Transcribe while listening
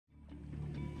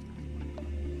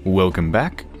Welcome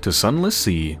back to Sunless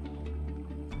Sea.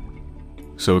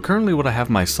 So currently what I have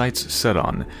my sights set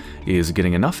on is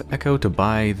getting enough echo to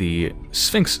buy the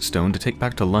Sphinx stone to take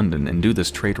back to London and do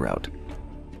this trade route.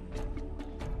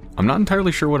 I'm not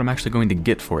entirely sure what I'm actually going to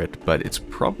get for it, but it's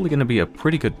probably going to be a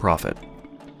pretty good profit.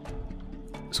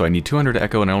 So I need 200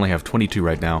 echo and I only have 22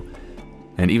 right now.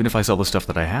 And even if I sell the stuff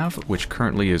that I have, which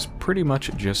currently is pretty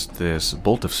much just this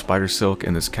bolt of spider silk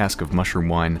and this cask of mushroom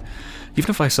wine, even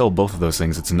if I sell both of those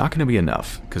things, it's not going to be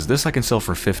enough, because this I can sell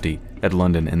for 50 at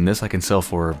London, and this I can sell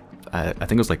for, I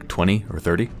think it was like 20 or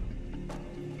 30.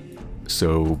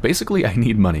 So basically I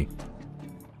need money.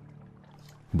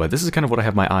 But this is kind of what I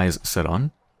have my eyes set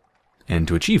on. And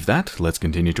to achieve that, let's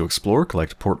continue to explore,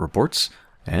 collect port reports,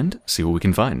 and see what we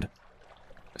can find.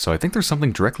 So I think there's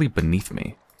something directly beneath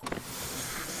me.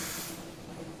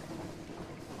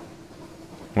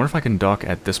 I wonder if I can dock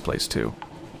at this place too.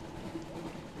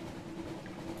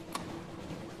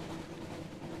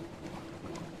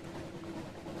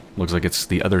 Looks like it's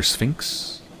the other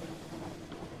Sphinx.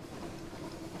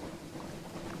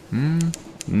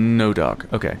 No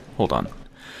dock. Okay, hold on.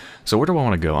 So where do I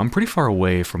want to go? I'm pretty far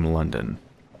away from London.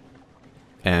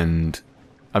 And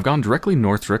I've gone directly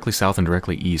north, directly south, and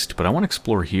directly east, but I want to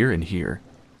explore here and here.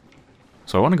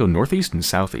 So I want to go northeast and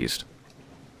southeast.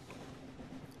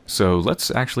 So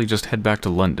let's actually just head back to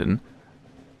London,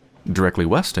 directly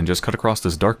west, and just cut across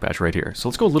this dark patch right here. So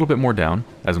let's go a little bit more down,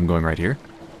 as I'm going right here.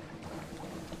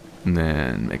 And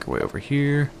then make our way over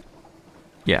here.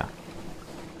 Yeah.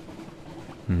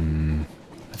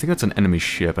 I think that's an enemy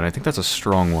ship, and I think that's a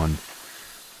strong one.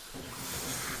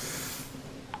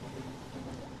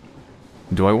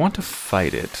 Do I want to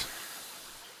fight it?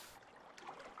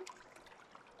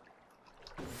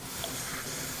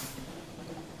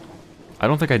 I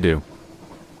don't think I do.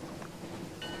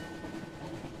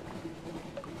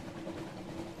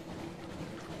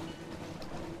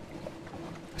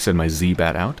 I send my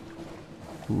Z-Bat out.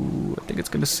 Ooh, I think it's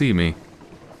gonna see me.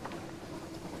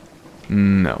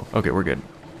 No. Okay, we're good.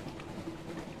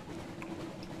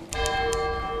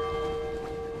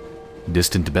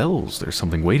 Distant bells. There's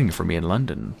something waiting for me in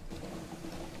London.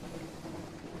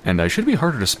 And I should be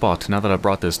harder to spot now that I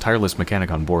brought this tireless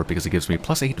mechanic on board because it gives me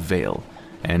 +8 Veil.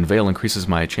 And Veil increases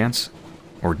my chance,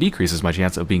 or decreases my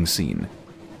chance of being seen.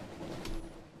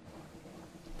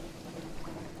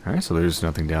 Alright, so there's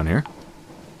nothing down here.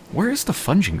 Where is the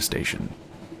funging station?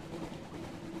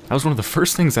 That was one of the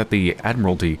first things that the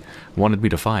Admiralty wanted me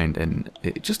to find, and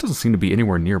it just doesn't seem to be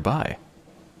anywhere nearby.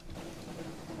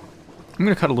 I'm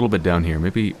gonna cut a little bit down here.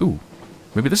 Maybe, ooh,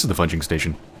 maybe this is the funging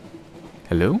station.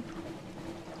 Hello?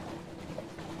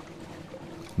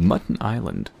 Mutton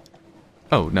Island.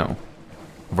 Oh, no.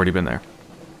 I've already been there.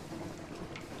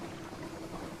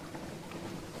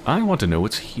 I want to know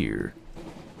what's here.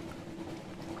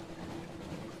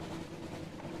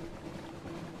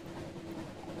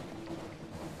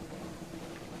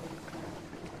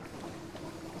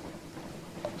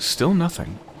 Still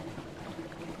nothing.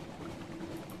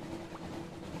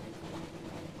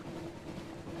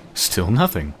 Still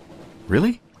nothing.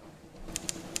 Really?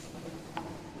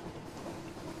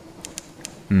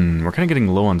 We're kind of getting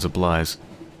low on supplies.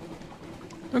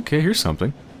 Okay, here's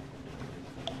something.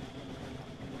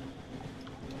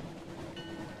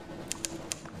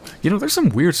 You know, there's some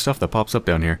weird stuff that pops up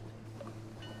down here.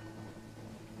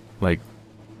 Like,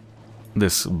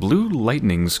 this blue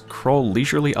lightnings crawl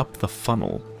leisurely up the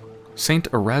funnel. Saint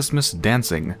Erasmus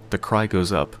dancing, the cry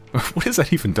goes up. What is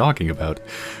that even talking about?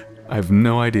 I have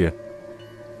no idea.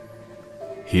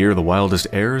 Here the wildest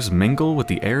airs mingle with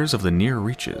the airs of the near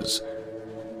reaches.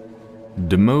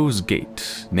 Demo's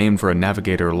Gate, named for a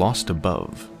navigator lost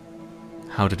above.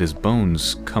 How did his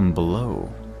bones come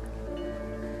below?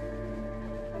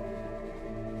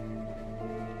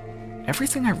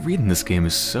 Everything I read in this game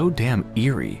is so damn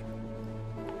eerie.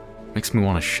 Makes me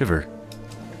want to shiver.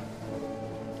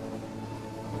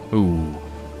 Ooh.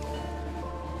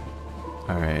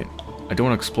 Alright. I don't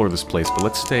want to explore this place, but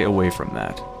let's stay away from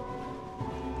that.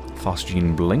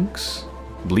 Phosgene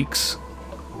Bleaks.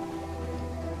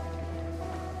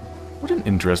 What an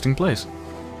interesting place.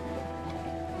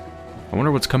 I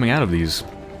wonder what's coming out of these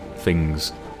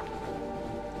things.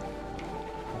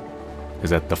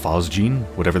 Is that the Phosgene?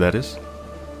 Whatever that is?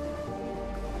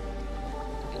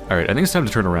 Alright, I think it's time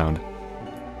to turn around.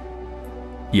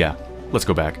 Yeah, let's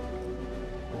go back.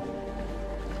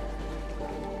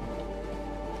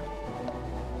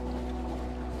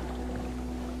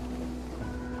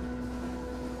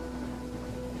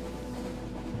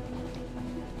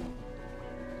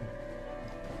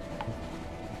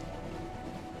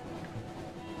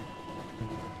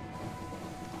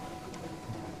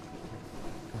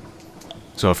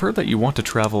 So I've heard that you want to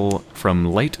travel from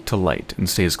light to light and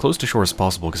stay as close to shore as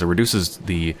possible because it reduces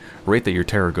the rate that your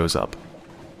terror goes up.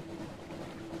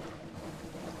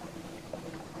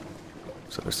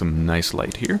 So there's some nice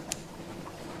light here.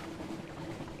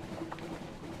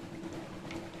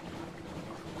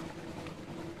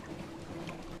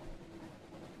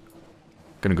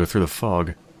 Gonna go through the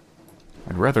fog.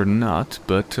 I'd rather not,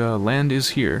 but land is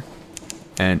here.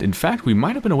 And in fact, we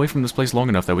might have been away from this place long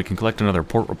enough that we can collect another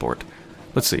port report.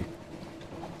 Let's see.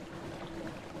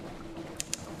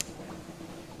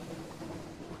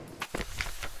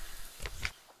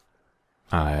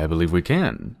 I believe we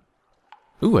can.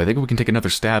 Ooh, I think we can take another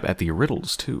stab at the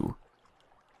riddles, too.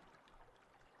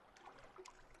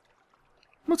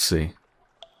 Let's see.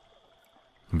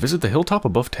 Visit the hilltop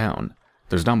above town.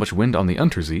 There's not much wind on the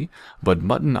Untersee, but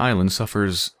Mutton Island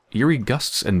suffers eerie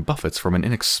gusts and buffets from an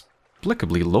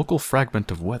inexplicably local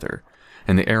fragment of weather,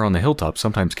 and the air on the hilltop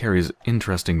sometimes carries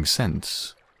interesting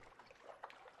scents.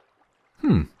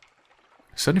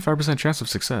 75% chance of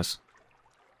success.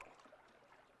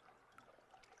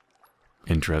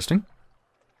 Interesting.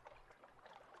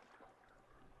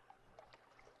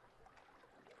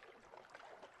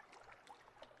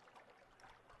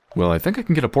 Well, I think I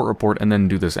can get a port report and then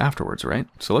do this afterwards, right?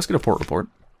 So let's get a port report.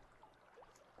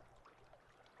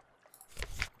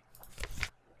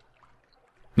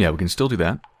 Yeah, we can still do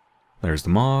that. There's the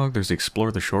Mog, there's the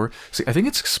Explore the Shore. See, I think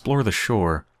it's Explore the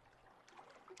Shore.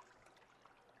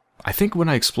 I think when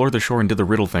I explored the shore and did the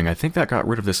riddle thing, I think that got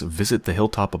rid of this visit the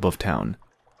hilltop above town.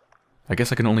 I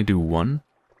guess I can only do one.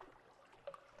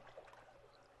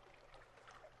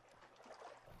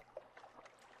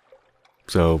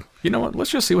 So, you know what? Let's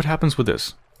just see what happens with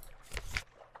this.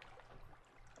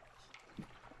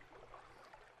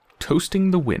 Toasting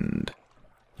the wind.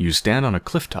 You stand on a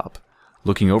cliff top,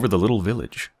 looking over the little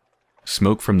village.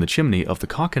 Smoke from the chimney of the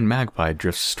Cock and Magpie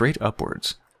drifts straight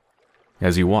upwards.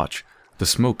 As you watch, the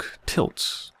smoke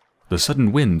tilts. The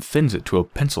sudden wind thins it to a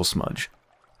pencil smudge.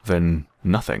 Then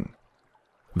nothing.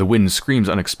 The wind screams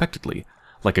unexpectedly,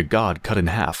 like a god cut in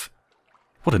half.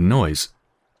 What a noise!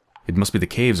 It must be the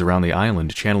caves around the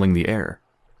island channeling the air.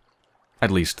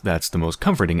 At least, that's the most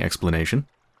comforting explanation.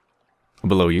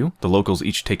 Below you, the locals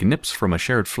each take nips from a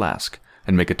shared flask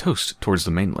and make a toast towards the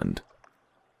mainland.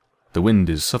 The wind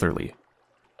is southerly.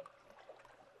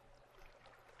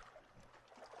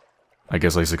 I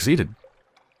guess I succeeded.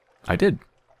 I did.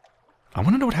 I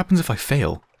want to know what happens if I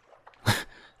fail.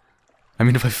 I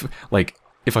mean,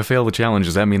 if I fail the challenge,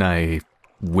 does that mean I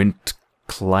went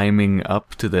climbing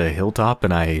up to the hilltop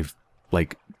and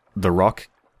the rock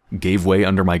gave way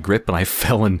under my grip and I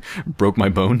fell and broke my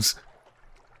bones?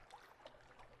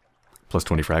 Plus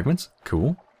 20 fragments?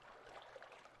 Cool.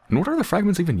 And what are the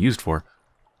fragments even used for?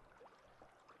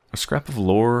 A scrap of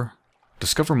lore.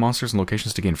 Discover monsters and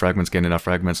locations to gain fragments. Gain enough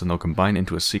fragments and they'll combine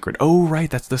into a secret. Oh, right,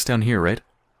 that's this down here, right?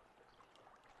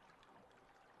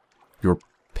 Your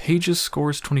pages score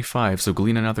is 25, so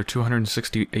glean another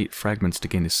 268 fragments to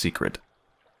gain a secret.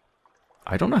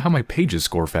 I don't know how my pages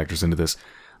score factors into this,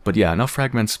 but yeah, enough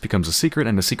fragments becomes a secret,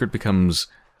 and a secret becomes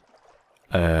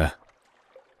a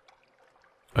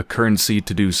currency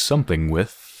to do something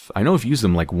with. I know I've used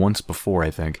them like once before,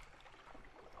 I think.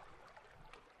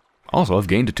 Also, I've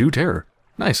gained 2 terror.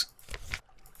 Nice.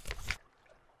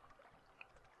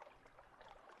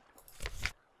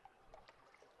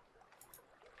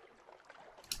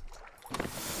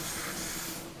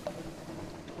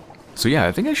 So yeah,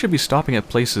 I think I should be stopping at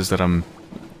places that I'm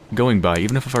going by,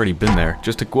 even if I've already been there,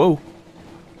 just to... Whoa!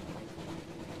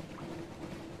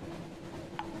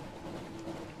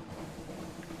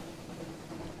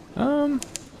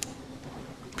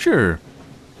 Sure.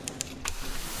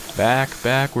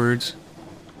 Backwards.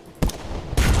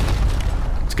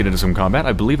 Let's get into some combat.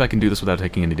 I believe I can do this without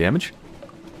taking any damage.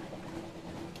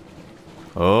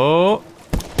 Oh!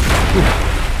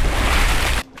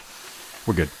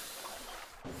 We're good.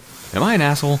 Am I an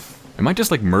asshole? Am I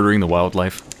just like murdering the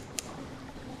wildlife?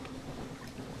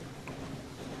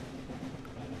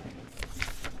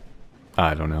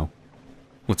 I don't know.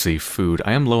 Let's see, food.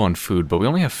 I am low on food, but we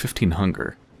only have 15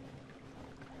 hunger.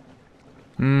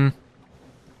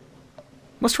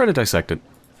 Let's try to dissect it.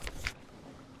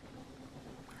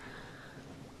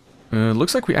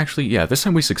 Looks like we actually... Yeah, this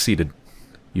time we succeeded.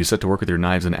 You set to work with your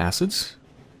knives and acids.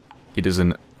 It is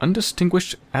an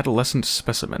undistinguished adolescent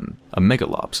specimen, a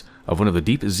megalops, of one of the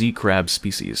deep Z crab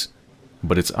species.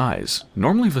 But its eyes,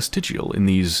 normally vestigial in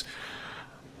these...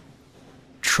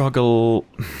 Troglodyte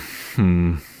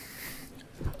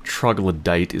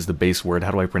is the base word. How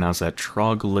do I pronounce that?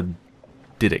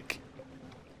 Troglodytic.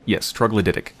 Yes,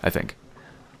 troglodytic, I think.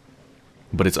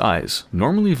 but its eyes,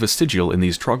 normally vestigial in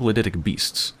these troglodytic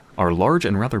beasts, are large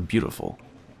and rather beautiful.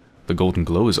 The golden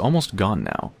glow is almost gone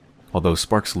now, although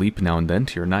sparks leap now and then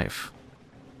to your knife.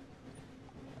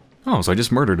 Oh, so I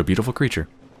just murdered a beautiful creature.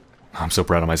 I'm so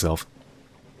proud of myself.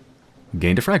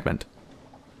 Gained a fragment.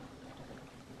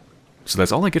 So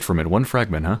that's all I get from it, one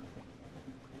fragment, huh?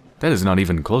 That is not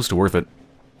even close to worth it.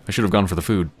 I should have gone for the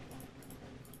food.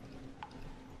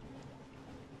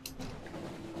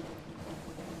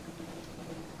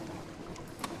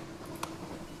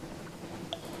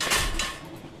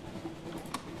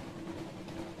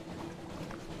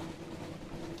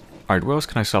 Alright, where else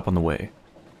can I stop on the way?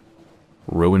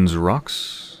 Rowan's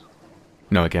Rocks?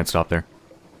 No, I can't stop there.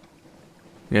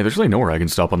 Yeah, there's really nowhere I can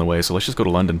stop on the way, so let's just go to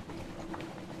London.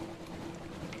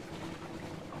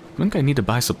 I think I need to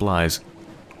buy supplies.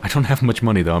 I don't have much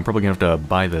money, though. I'm probably going to have to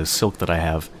buy the silk that I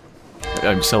have.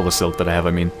 Sell the silk that I have,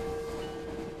 I mean.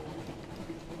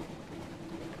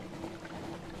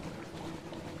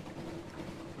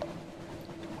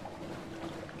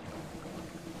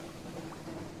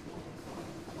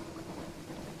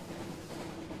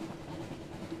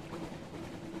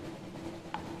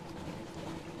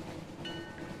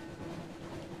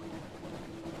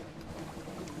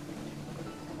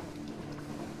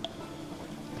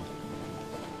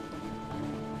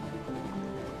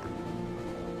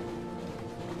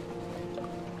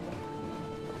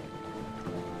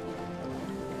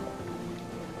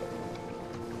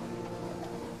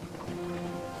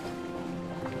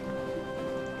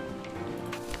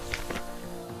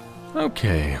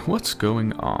 Okay, what's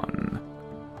going on?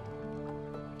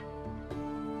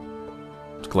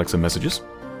 Let's collect some messages.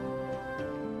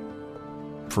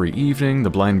 Free evening, the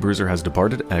blind bruiser has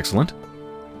departed. Excellent.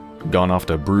 Gone off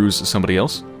to bruise somebody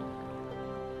else.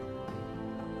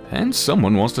 And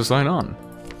someone wants to sign on.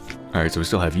 Alright, so we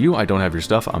still have you. I don't have your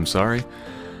stuff. I'm sorry.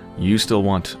 You still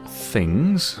want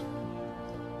things.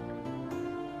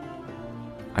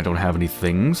 I don't have any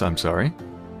things. I'm sorry.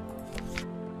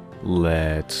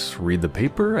 Let's read the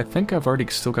paper. I think I've already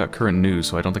still got current news,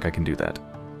 so I don't think I can do that.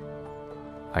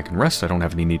 I can rest. I don't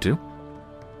have any need to.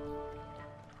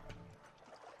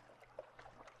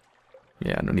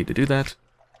 Yeah, no need to do that.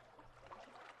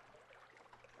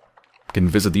 Can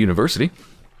visit the university.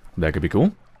 That could be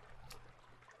cool.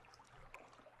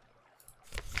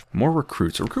 More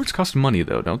recruits. Recruits cost money,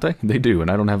 though, don't they? They do,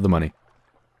 and I don't have the money.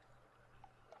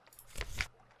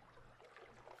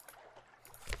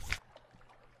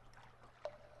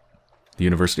 The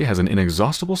university has an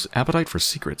inexhaustible appetite for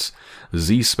secrets,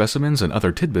 Z specimens, and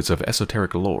other tidbits of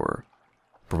esoteric lore.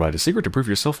 Provide a secret to prove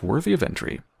yourself worthy of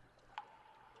entry.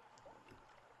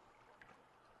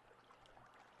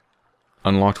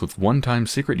 Unlocked with one-time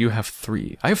secret, you have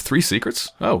 3. I have 3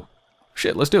 secrets? Oh,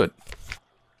 shit, let's do it.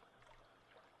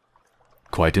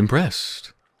 Quite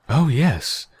impressed. Oh,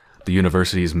 yes. The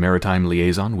university's maritime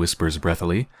liaison whispers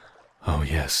breathily. Oh,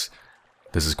 yes.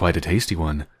 This is quite a tasty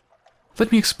one. Let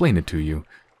me explain it to you.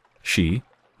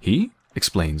 He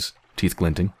explains, teeth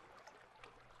glinting.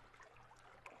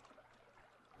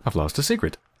 I've lost a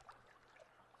secret.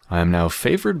 I am now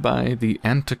favored by the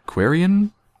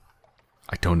antiquarian?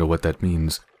 I don't know what that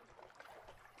means.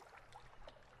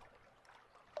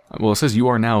 Well, it says you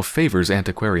are now favors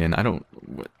antiquarian. I don't...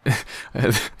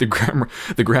 the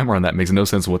grammar on that makes no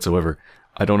sense whatsoever.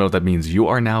 I don't know what that means. You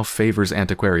are now favors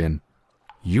antiquarian.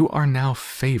 You are now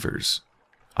favors.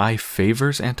 I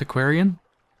favors antiquarian?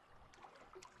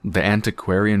 The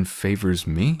antiquarian favors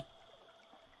me?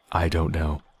 I don't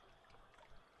know.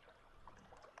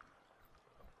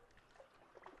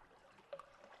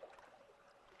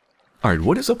 Alright,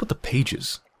 what is up with the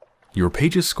pages? Your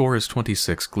pages score is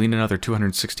 26. Glean another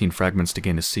 216 fragments to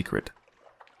gain a secret.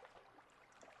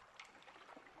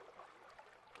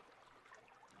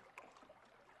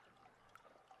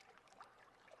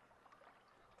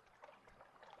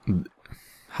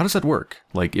 How does that work?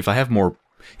 Like, if I have more...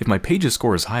 If my pages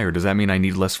score is higher, does that mean I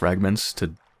need less fragments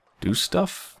to do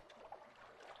stuff?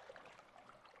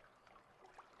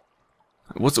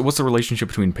 What's the relationship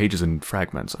between pages and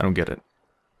fragments? I don't get it.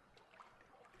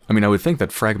 I mean, I would think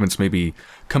that fragments maybe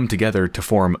come together to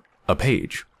form a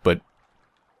page, but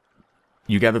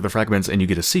you gather the fragments and you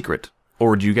get a secret.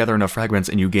 Or do you gather enough fragments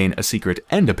and you gain a secret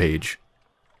and a page?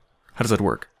 How does that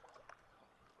work?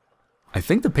 I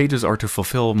think the pages are to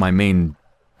fulfill my main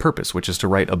purpose, which is to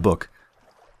write a book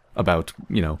about,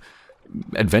 you know,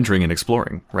 adventuring and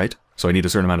exploring, right? So I need a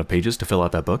certain amount of pages to fill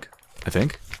out that book, I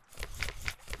think.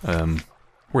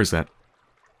 Where's that?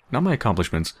 Not my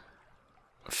accomplishments.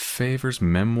 Favors,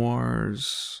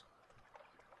 memoirs...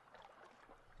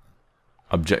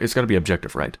 It's gotta be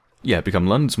objective, right? Yeah, become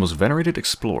London's most venerated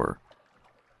explorer.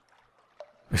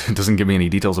 It doesn't give me any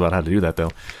details about how to do that,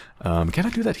 though. Can I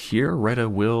do that here? Write a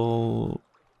will...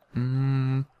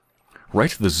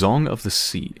 write the Zong of the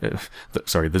Sea.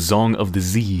 Sorry, the Zong of the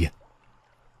Z.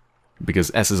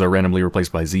 Because S's are randomly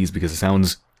replaced by Z's because it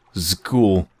sounds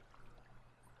cool.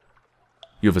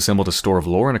 You have assembled a store of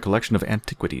lore and a collection of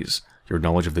antiquities. Your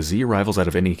knowledge of the Z rivals that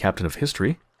of any captain of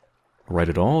history. Write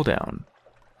it all down.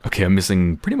 Okay, I'm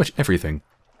missing pretty much everything.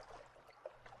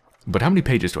 But how many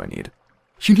pages do I need?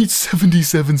 You need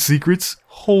 77 secrets?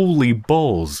 Holy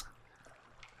balls.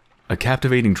 A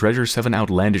captivating treasure, 7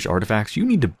 outlandish artifacts. You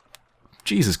need to...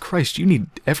 Jesus Christ, you need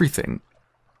everything.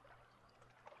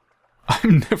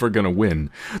 I'm never gonna win.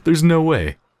 There's no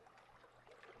way.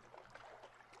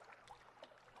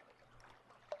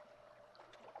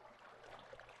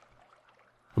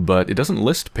 But it doesn't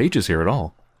list pages here at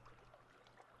all.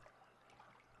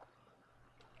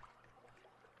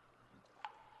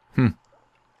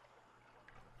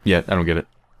 Yeah, I don't get it.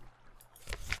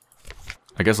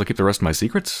 I guess I'll keep the rest of my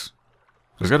secrets?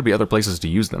 There's gotta be other places to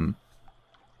use them.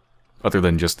 Other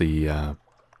than just the,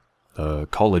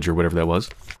 college or whatever that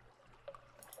was.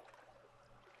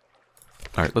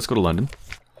 Alright, let's go to London.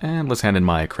 And let's hand in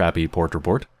my crappy port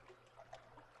report.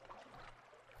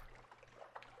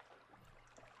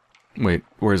 Wait,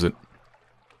 where is it?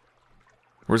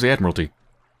 Where's the Admiralty?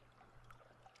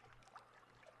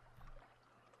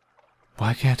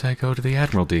 Why can't I go to the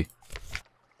Admiralty?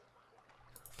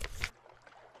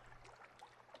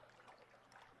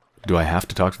 Do I have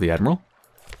to talk to the Admiral?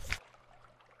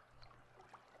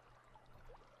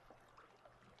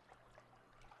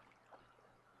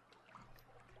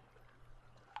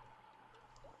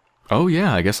 Oh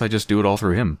yeah, I guess I just do it all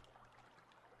through him.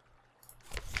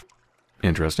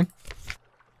 Interesting.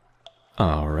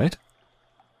 Alright.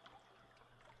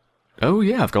 Oh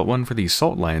yeah, I've got one for the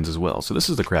salt lions as well. So this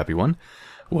is the crappy one.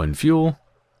 1 fuel.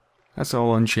 That's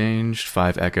all unchanged.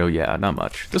 5 echo. Yeah, not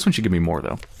much. This one should give me more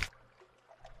though.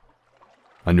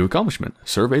 A new accomplishment.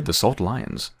 Surveyed the salt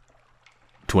lions.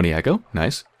 20 echo.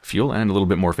 Nice. Fuel and a little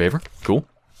bit more favor. Cool.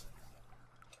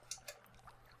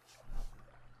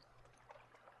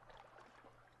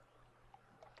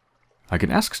 I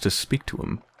can ask to speak to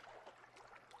him.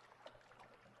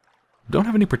 Don't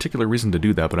have any particular reason to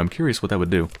do that, but I'm curious what that would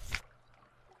do.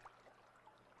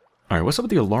 Alright, what's up with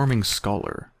the Alarming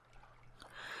Scholar?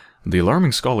 The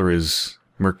Alarming Scholar is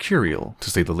mercurial, to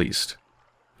say the least.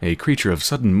 A creature of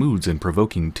sudden moods and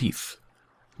provoking teeth.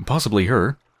 Possibly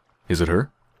her. Is it her?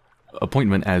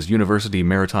 Appointment as University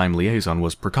Maritime Liaison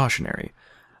was precautionary.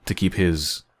 To keep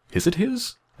his... Is it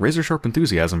his? Razor-sharp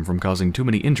enthusiasm from causing too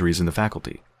many injuries in the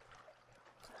faculty.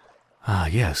 Ah,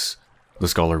 yes, the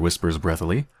scholar whispers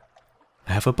breathily.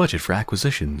 I have a budget for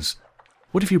acquisitions.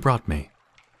 What have you brought me?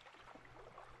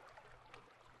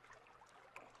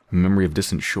 Memory of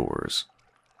distant shores.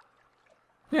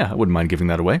 Yeah, I wouldn't mind giving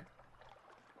that away.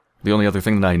 The only other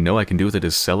thing that I know I can do with it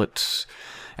is sell it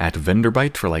at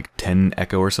Vendorbite for like 10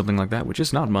 echo or something like that, which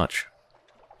is not much.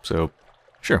 So,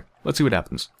 sure, let's see what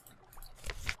happens.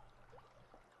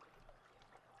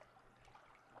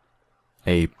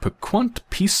 A piquant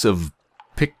piece of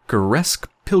picaresque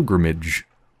pilgrimage.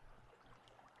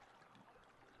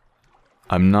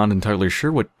 I'm not entirely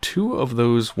sure what 2 of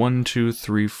those 1, 2,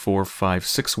 3, 4, 5,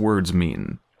 6 words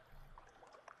mean.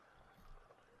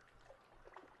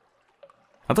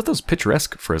 I thought that was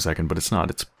picturesque for a second, but it's not.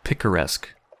 It's picaresque.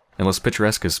 Unless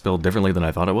picturesque is spelled differently than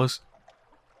I thought it was.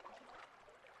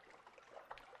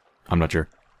 I'm not sure.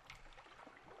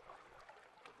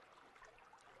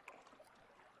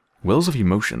 Wells of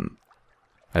emotion.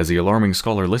 As the alarming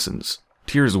scholar listens,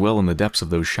 tears well in the depths of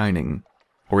those shining,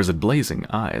 or is it blazing,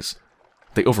 eyes.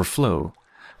 They overflow,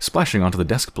 splashing onto the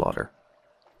desk blotter.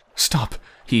 Stop!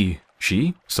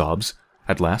 She sobs.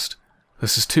 At last.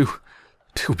 This is too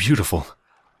beautiful.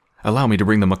 Allow me to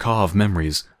bring the macaw of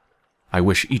memories. I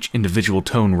wish each individual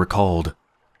tone recalled.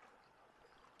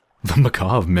 The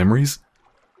macaw of memories?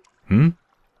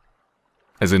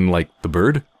 As in, like, the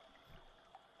bird?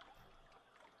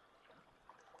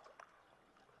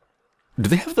 Do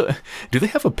they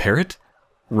have a parrot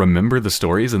remember the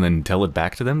stories and then tell it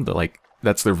back to them?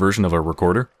 That's their version of a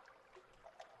recorder?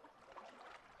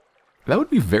 That would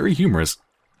be very humorous.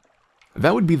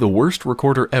 That would be the worst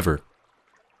recorder ever.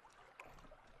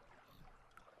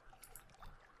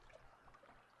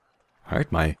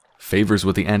 Alright, my favors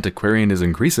with the antiquarian is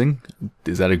increasing.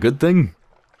 Is that a good thing?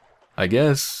 I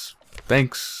guess.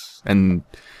 Thanks. And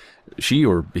she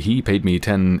or he paid me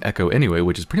 10 echo anyway,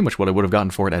 which is pretty much what I would have gotten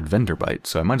for it at Vendorbite,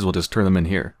 so I might as well just turn them in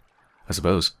here, I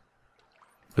suppose.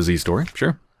 A Z story?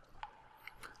 Sure.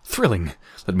 Thrilling.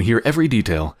 Let me hear every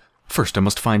detail. First, I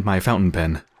must find my fountain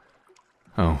pen.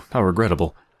 Oh, how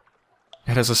regrettable.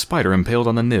 It has a spider impaled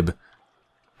on the nib.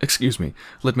 Excuse me,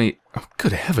 let me... Oh,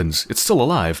 good heavens, it's still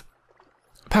alive.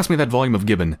 Pass me that volume of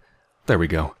Gibbon. There we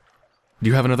go. Do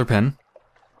you have another pen?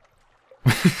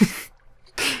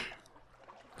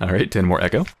 Alright, 10 more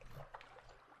echo.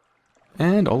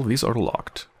 And all of these are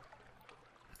locked.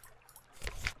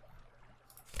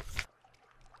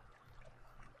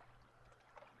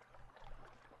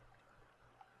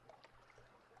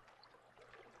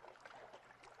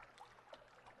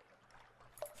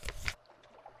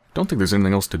 Don't think there's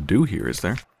anything else to do here, is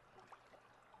there?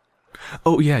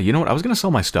 Oh yeah, you know what? I was going to sell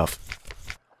my stuff.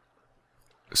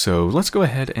 So let's go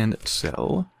ahead and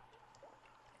sell.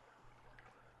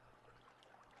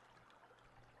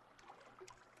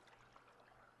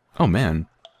 Oh man.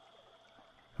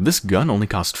 This gun only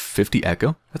cost 50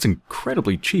 echo? That's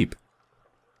incredibly cheap.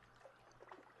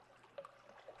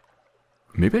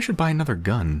 Maybe I should buy another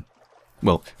gun.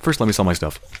 Well, first let me sell my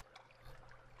stuff.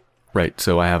 Right,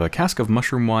 so I have a cask of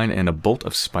mushroom wine and a bolt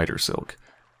of spider silk.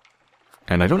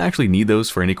 And I don't actually need those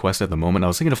for any quest at the moment. I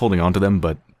was thinking of holding on to them,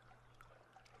 but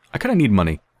I kind of need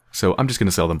money, so I'm just going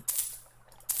to sell them.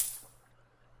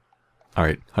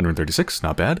 Alright, 136,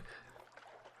 not bad.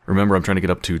 Remember, I'm trying to get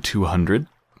up to 200,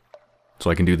 so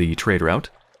I can do the trade route.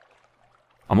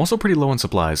 I'm also pretty low on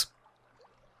supplies.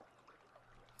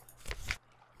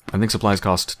 I think supplies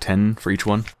cost 10 for each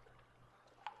one.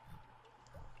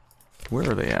 Where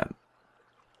are they at?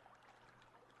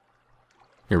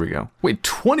 Here we go. Wait,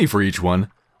 20 for each one?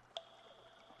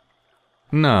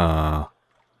 Nah.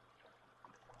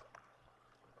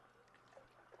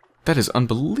 That is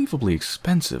unbelievably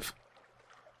expensive.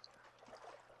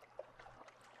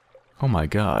 Oh my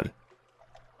god.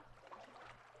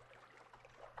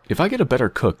 If I get a better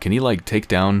cook, can he like take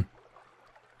down...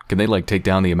 Can they like take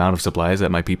down the amount of supplies that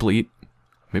my people eat?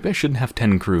 Maybe I shouldn't have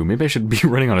 10 crew. Maybe I should be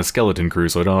running on a skeleton crew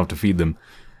so I don't have to feed them.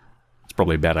 It's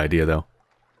probably a bad idea though.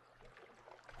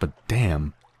 But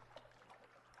damn.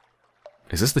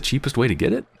 Is this the cheapest way to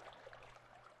get it?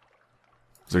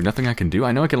 Is there nothing I can do?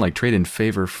 I know I can like trade in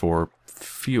favor for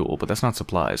fuel, but that's not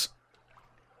supplies.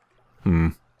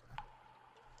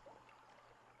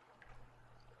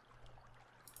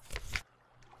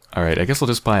 Alright, I guess I'll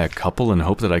just buy a couple and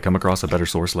hope that I come across a better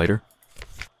source later.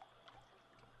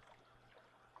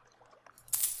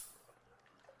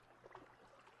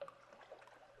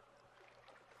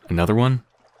 Another one?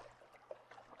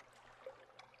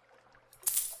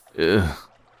 Ugh.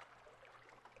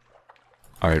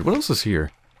 Alright, what else is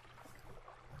here?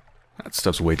 That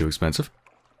stuff's way too expensive.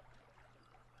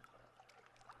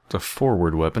 It's a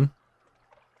forward weapon.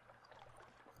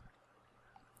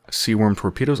 Seaworm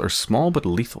torpedoes are small but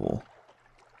lethal.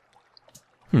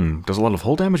 Does a lot of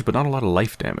hull damage but not a lot of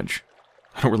life damage.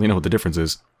 I don't really know what the difference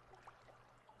is.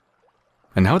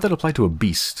 And how would that apply to a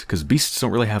beast? Because beasts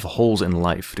don't really have holes in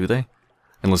life, do they?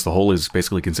 Unless the hole is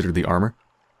basically considered the armor.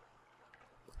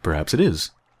 Perhaps it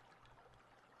is.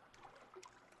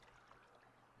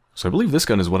 So I believe this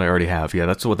gun is what I already have. Yeah,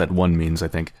 that's what that one means, I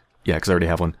think. Yeah, because I already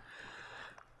have one.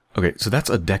 Okay, so that's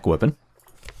a deck weapon.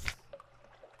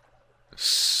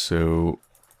 So...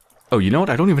 Oh, you know what?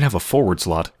 I don't even have a forward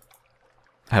slot.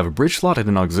 I have a bridge slot and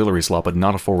an auxiliary slot, but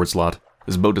not a forward slot.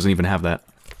 This boat doesn't even have that.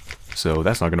 So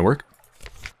that's not going to work.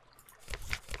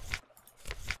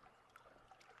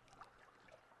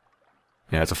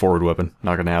 Yeah, it's a forward weapon.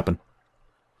 Not going to happen.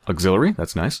 Auxiliary?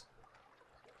 That's nice.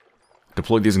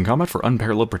 Deploy these in combat for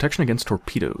unparalleled protection against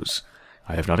torpedoes.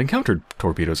 I have not encountered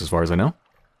torpedoes as far as I know.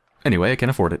 Anyway, I can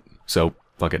afford it. So,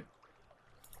 fuck it.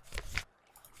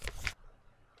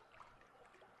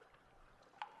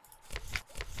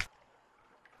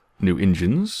 New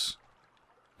engines.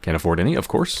 Can't afford any, of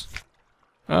course.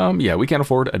 Yeah, we can't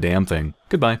afford a damn thing.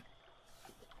 Goodbye.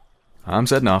 I'm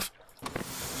setting off.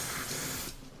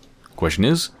 Question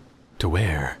is, to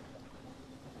where?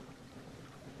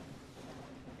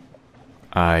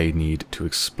 I need to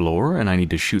explore, and I need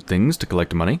to shoot things to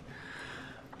collect money.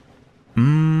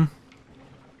 I'm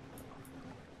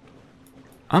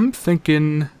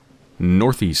thinking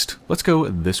northeast. Let's go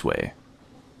this way.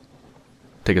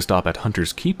 Take a stop at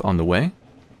Hunter's Keep on the way.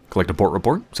 Collect a port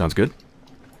report. Sounds good.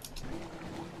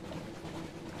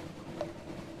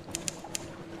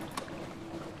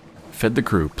 Fed the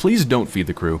crew. Please don't feed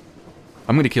the crew.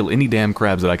 I'm going to kill any damn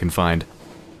crabs that I can find.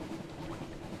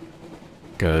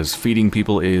 Because feeding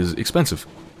people is expensive.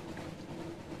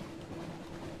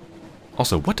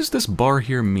 Also, what does this bar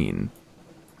here mean?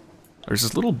 There's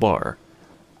this little bar.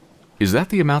 Is that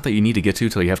the amount that you need to get to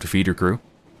till you have to feed your crew?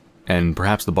 And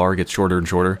perhaps the bar gets shorter and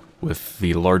shorter with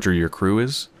the larger your crew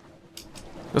is?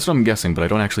 That's what I'm guessing, but I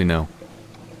don't actually know.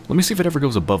 Let me see if it ever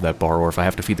goes above that bar, or if I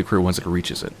have to feed the crew once it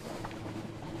reaches it.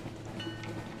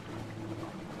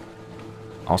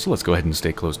 Also, let's go ahead and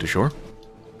stay close to shore.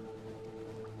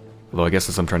 Although I guess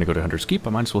as I'm trying to go to Hunter's Keep, I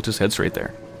might as well just head straight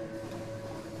there.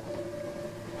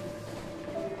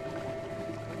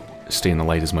 Stay in the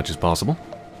light as much as possible.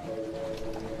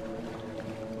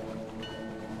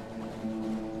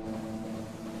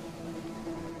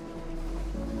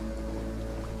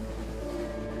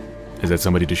 Is that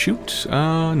somebody to shoot?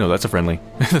 No, that's a friendly.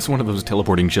 That's one of those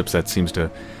teleporting ships that seems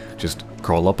to just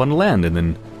crawl up on land and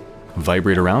then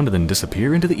vibrate around and then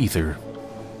disappear into the ether.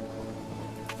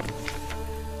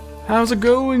 How's it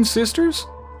going, sisters?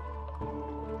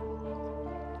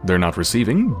 They're not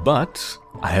receiving, but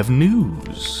I have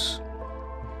news.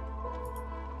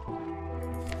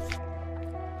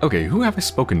 Okay, who have I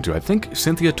spoken to? I think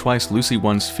Cynthia twice, Lucy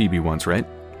once, Phoebe once, right?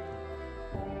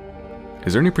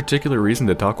 Is there any particular reason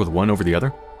to talk with one over the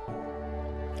other?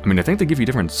 I mean, I think they give you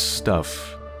different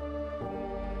stuff,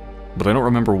 but I don't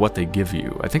remember what they give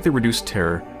you. I think they reduce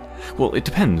terror. Well, it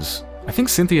depends. I think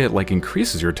Cynthia, like,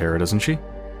 increases your terror, doesn't she?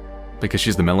 Because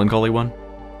she's the melancholy one.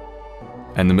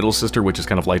 And the middle sister, which is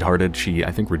kind of lighthearted, she,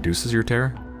 I think, reduces your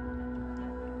terror.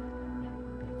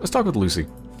 Let's talk with Lucy.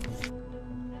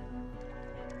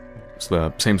 It's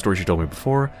the same story she told me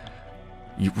before.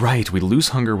 Right, we lose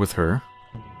hunger with her.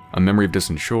 A memory of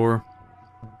distant shore.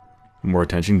 More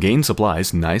attention. Gain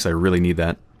supplies. Nice, I really need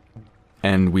that.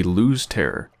 And we lose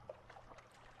terror.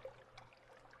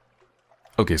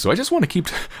 Okay, so I just want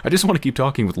to keep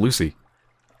talking with Lucy.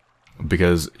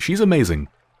 Because she's amazing.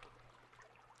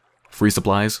 Free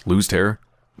supplies, lose terror,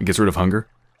 gets rid of hunger.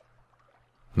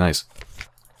 Nice.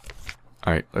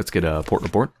 Alright, let's get a port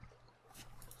report.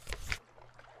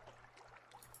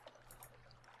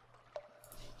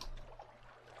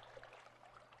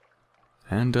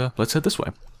 And let's head this way.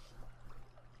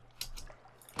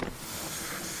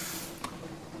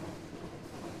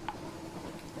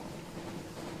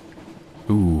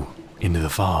 Ooh, into the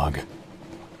fog.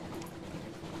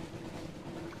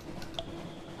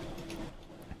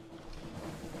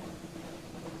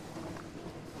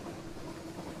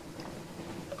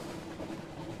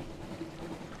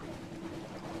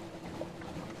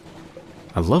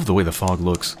 I love the way the fog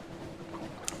looks.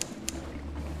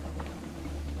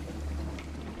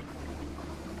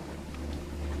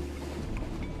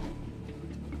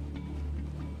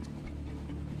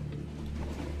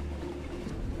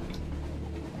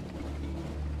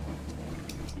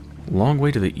 Long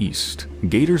way to the east.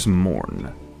 Gators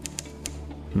mourn.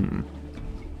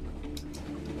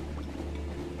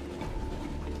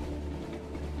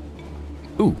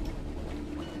 Ooh.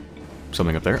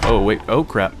 Something up there. Oh, wait. Oh,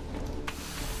 crap.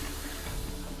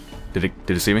 Did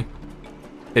it see me?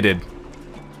 It did.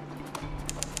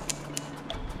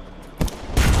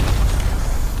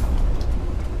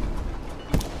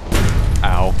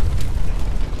 Ow.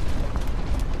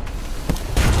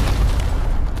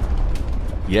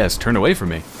 Yes, turn away from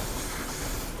me.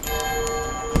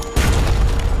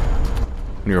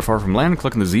 When you are far from land,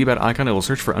 click on the Z-bat icon. It will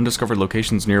search for undiscovered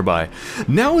locations nearby.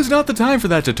 Now is not the time for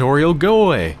that tutorial. Go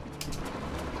away.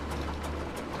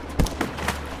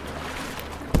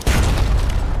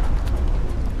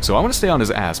 So I want to stay on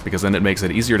his ass, because then it makes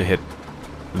it easier to hit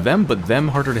them, but them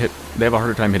harder to hit. They have a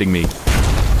harder time hitting me.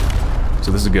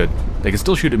 So this is good. They can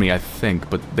still shoot at me, I think,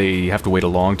 but they have to wait a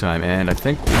long time, and I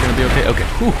think we're going to be okay. Okay,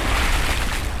 whew.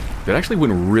 That actually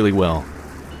went really well.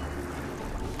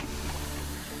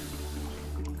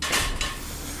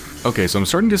 Okay, so I'm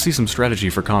starting to see some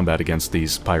strategy for combat against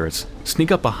these pirates.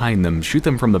 Sneak up behind them, shoot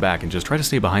them from the back, and just try to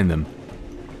stay behind them.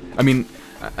 I mean,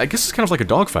 I guess it's kind of like a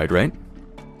dogfight, right?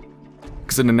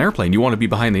 Because in an airplane, you want to be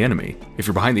behind the enemy. If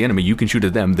you're behind the enemy, you can shoot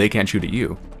at them, they can't shoot at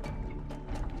you.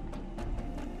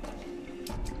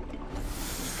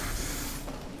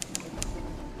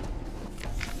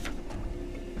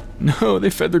 No, they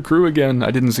fed their crew again.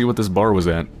 I didn't see what this bar was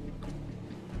at.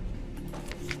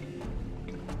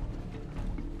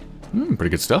 Pretty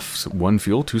good stuff. So 1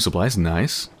 fuel, 2 supplies,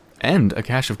 nice. And a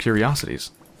cache of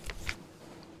curiosities.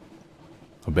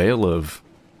 A bale of...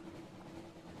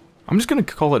 I'm just gonna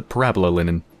call it parabola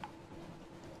linen.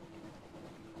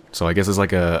 So I guess it's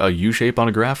like a U shape on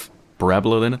a graph.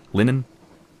 Parabola linen,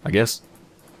 I guess.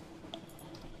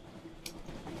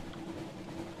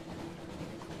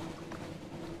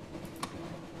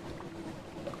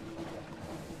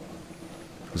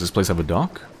 Does this place have a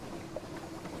dock?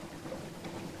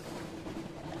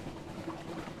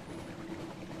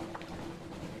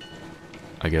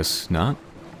 I guess not.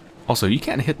 Also, you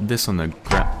can't hit this on the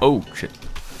ground. Oh, shit.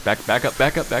 Back up,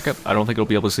 back up, back up. I don't think it'll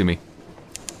be able to see me.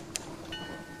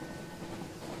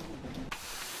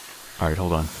 Alright,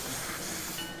 hold on.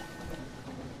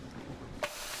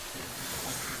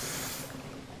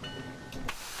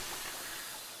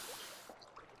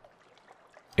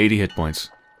 80 hit points.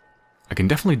 I can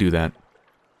definitely do that.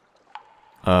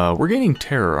 We're gaining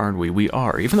terror, aren't we? We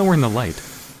are, even though we're in the light.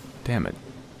 Damn it.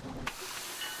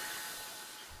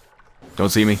 Don't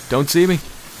see me. Don't see me.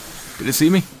 Did it see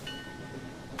me?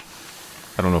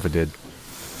 I don't know if it did.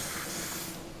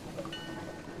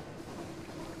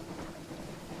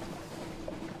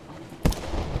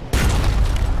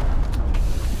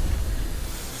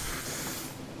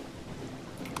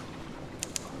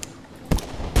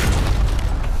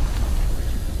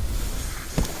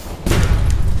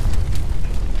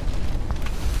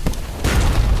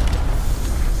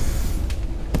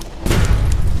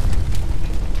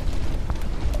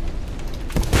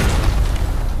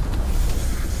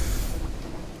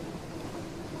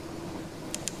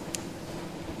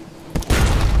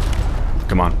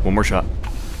 Come on, one more shot.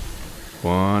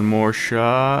 One more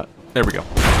shot. There we go.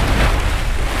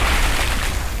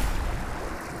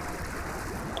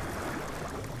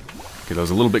 Okay, that was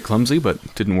a little bit clumsy,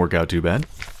 but didn't work out too bad.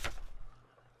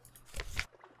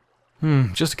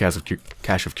 Just a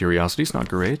cache of curiosities, not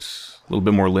great. A little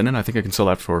bit more linen, I think I can sell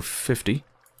that for 50.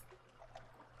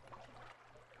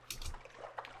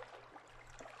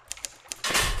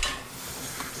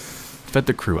 Fed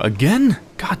the crew. Again?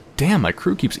 God damn, my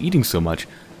crew keeps eating so much.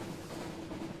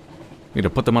 Need to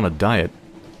put them on a diet.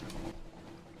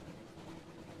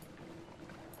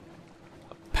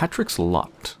 Patrick's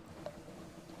Lot.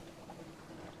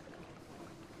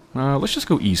 Let's just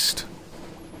go east.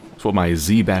 That's what my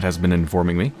Z-Bat has been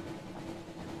informing me.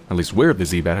 At least where the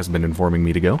Z-Bat has been informing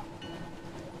me to go.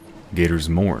 Gator's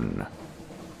Mourn.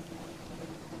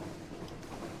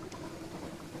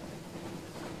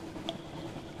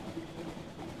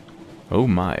 Oh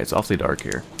my, it's awfully dark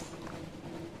here.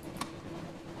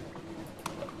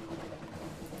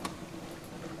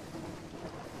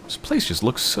 This place just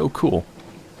looks so cool.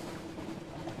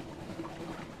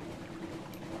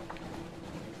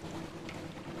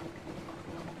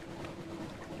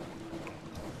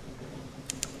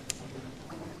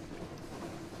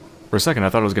 For a second I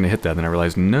thought I was going to hit that, then I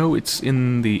realized, no, it's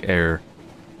in the air.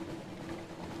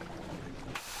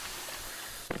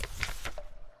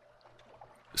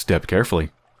 Step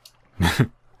carefully.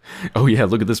 Oh yeah,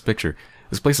 look at this picture.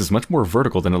 This place is much more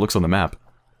vertical than it looks on the map.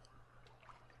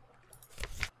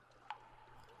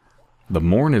 The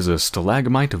Mourn is a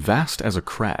stalagmite vast as a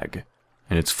crag,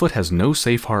 and its foot has no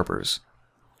safe harbors.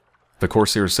 The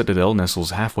Corsair's citadel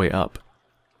nestles halfway up.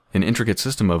 An intricate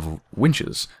system of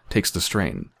winches takes the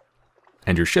strain,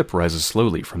 and your ship rises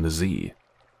slowly from the Z.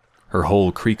 Her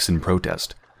hull creaks in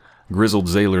protest. Grizzled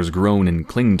sailors groan and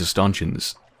cling to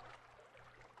stanchions.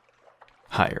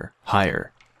 Higher,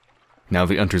 higher. Now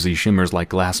the Untersee shimmers like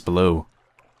glass below.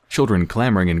 Children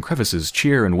clambering in crevices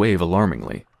cheer and wave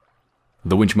alarmingly.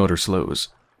 The winch motor slows,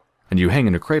 and you hang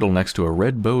in a cradle next to a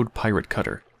red-bowed pirate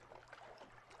cutter.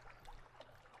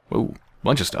 Whoa,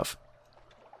 bunch of stuff.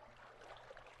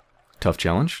 Tough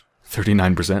challenge?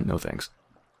 39%, no thanks.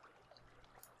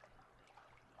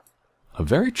 A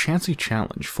very chancy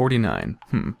challenge, 49.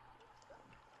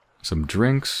 Some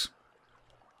drinks.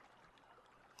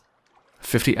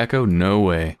 50 echo? No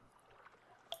way.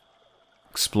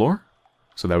 Explore?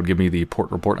 So that would give me the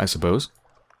port report, I suppose.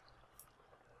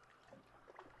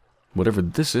 Whatever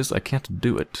this is, I can't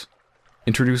do it.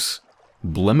 Introduce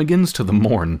Blemigans to the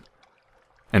Mourn.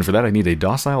 And for that I need a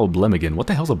docile Blemigan. What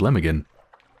the hell's a Blemigan?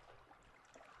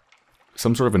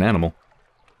 Some sort of an animal.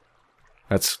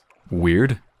 That's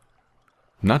weird.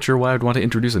 Not sure why I'd want to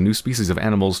introduce a new species of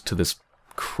animals to this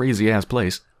crazy-ass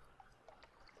place.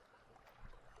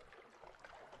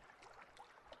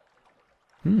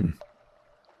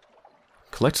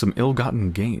 Collect some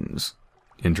ill-gotten gains.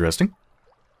 Interesting.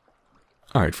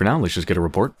 Alright, for now, let's just get a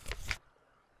report.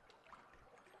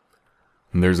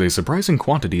 There's a surprising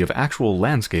quantity of actual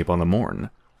landscape on the Mourn.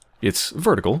 It's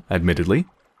vertical, admittedly,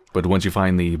 but once you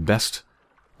find the beast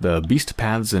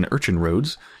paths and urchin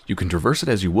roads, you can traverse it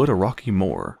as you would a rocky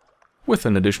moor, with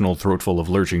an additional throatful of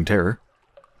lurching terror.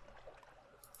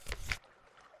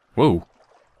 Whoa.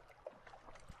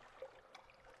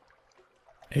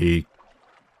 A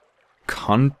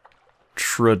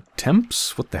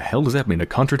Contretemps? What the hell does that mean? A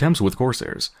Contretemps with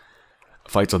Corsairs.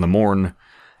 Fights on the Mourn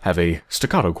have a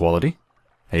staccato quality.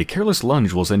 A careless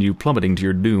lunge will send you plummeting to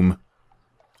your doom.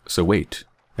 So wait,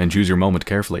 and choose your moment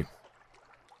carefully.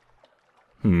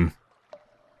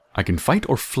 I can fight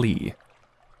or flee.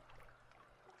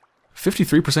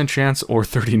 53% chance or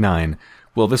 39.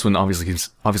 Well, this one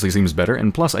obviously seems better,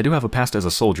 and plus I do have a past as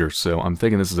a soldier, so I'm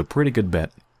thinking this is a pretty good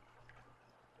bet.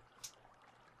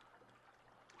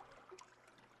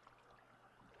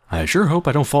 I sure hope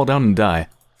I don't fall down and die.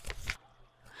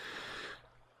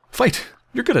 Fight!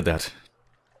 You're good at that.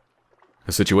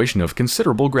 A situation of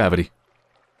considerable gravity.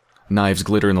 Knives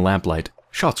glitter in the lamplight.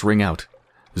 Shots ring out.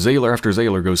 Sailor after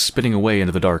sailor goes spinning away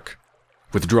into the dark.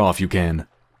 Withdraw if you can.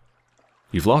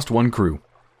 You've lost one crew.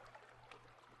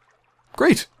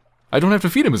 Great! I don't have to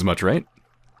feed him as much, right?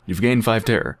 You've gained 5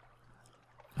 terror.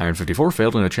 Iron 54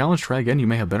 failed in a challenge. Try again, you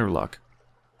may have better luck.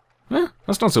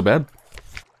 That's not so bad.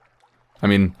 I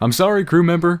mean, I'm sorry, crew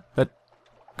member, that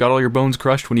got all your bones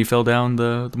crushed when you fell down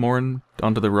the mooring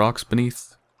onto the rocks beneath.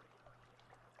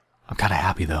 I'm kinda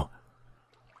happy, though.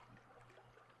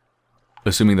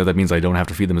 Assuming that means I don't have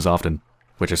to feed them as often.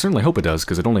 Which I certainly hope it does,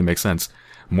 because it only makes sense.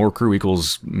 More crew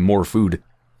equals more food.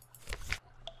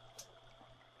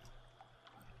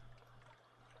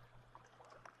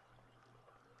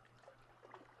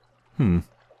 I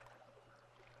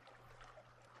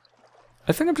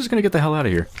think I'm just gonna get the hell out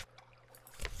of here.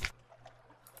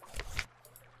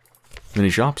 Mini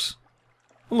shops?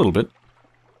 A little bit.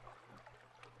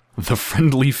 The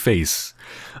friendly face.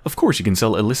 Of course you can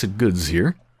sell illicit goods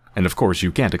here. And of course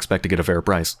you can't expect to get a fair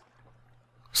price.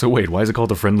 So wait, why is it called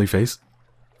the friendly face?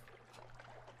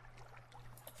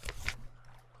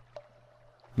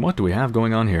 What do we have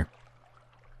going on here?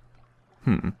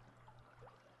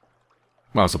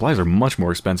 Wow, supplies are much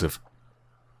more expensive.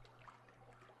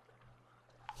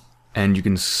 And you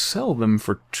can sell them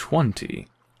for 20.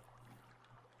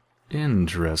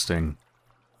 Interesting.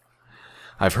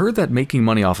 I've heard that making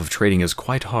money off of trading is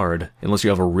quite hard, unless you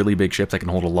have a really big ship that can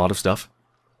hold a lot of stuff.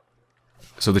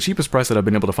 So the cheapest price that I've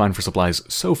been able to find for supplies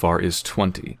so far is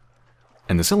 20.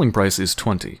 And the selling price is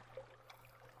 20.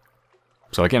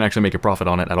 So I can't actually make a profit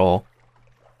on it at all.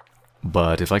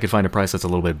 But if I could find a price that's a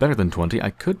little bit better than 20,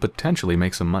 I could potentially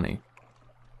make some money.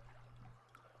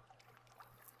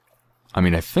 I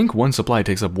mean, I think one supply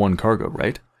takes up one cargo,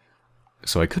 right?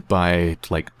 So I could buy,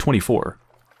 like, 24.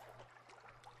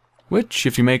 Which,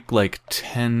 if you make, like,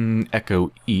 10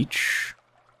 echo each,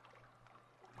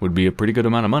 would be a pretty good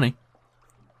amount of money.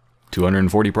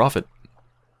 240 profit.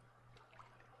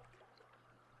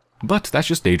 But that's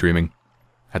just daydreaming.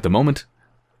 At the moment,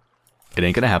 it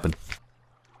ain't gonna happen.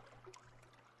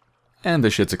 And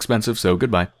this shit's expensive, so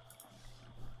goodbye.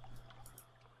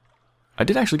 I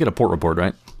did actually get a port report,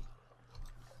 right?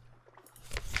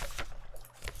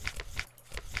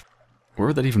 Where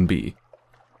would that even be?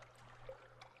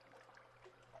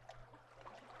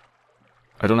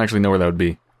 I don't actually know where that would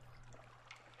be.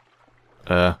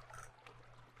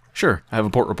 Sure, I have a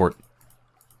port report.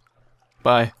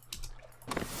 Bye.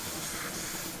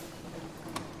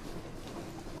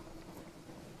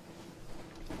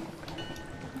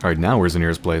 Alright, now where's the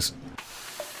nearest place?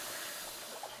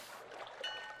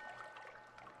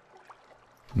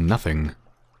 Nothing.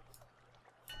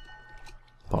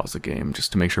 Pause the game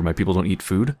just to make sure my people don't eat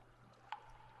food.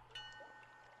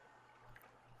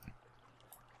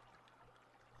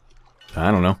 I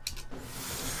don't know.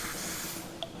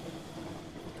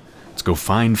 Let's go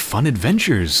find fun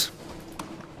adventures.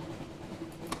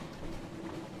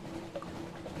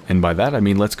 And by that I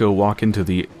mean let's go walk into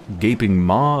the gaping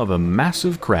maw of a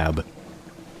massive crab.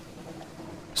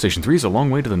 Station 3 is a long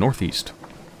way to the northeast.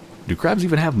 Do crabs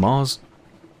even have maws?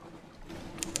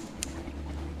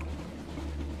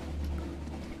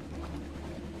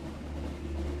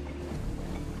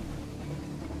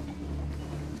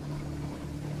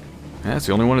 That's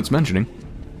the only one it's mentioning.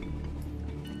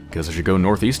 Guess I should go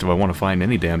northeast if I want to find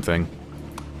any damn thing.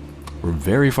 We're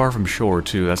very far from shore,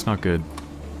 too. That's not good.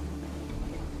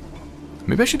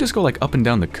 Maybe I should just go, like, up and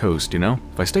down the coast, you know?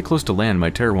 If I stay close to land, my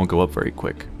terror won't go up very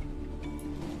quick.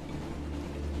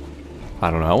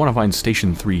 I don't know. I want to find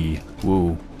Station 3.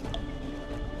 Whoa.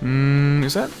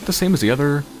 Is that the same as the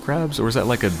other crabs? Or is that,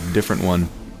 like, a different one?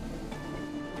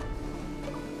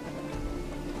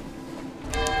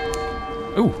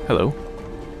 Oh, hello.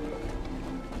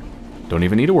 Don't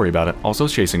even need to worry about it. Also,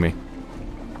 it's chasing me.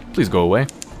 Please go away.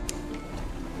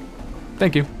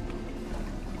 Thank you.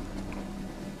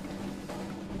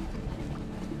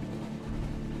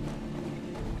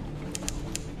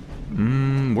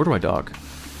 Where do I dock?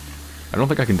 I don't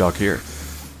think I can dock here.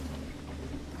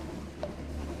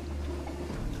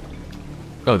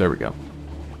 Oh, there we go.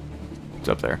 It's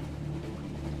up there.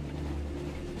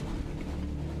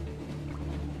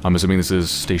 I'm assuming this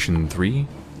is Station 3?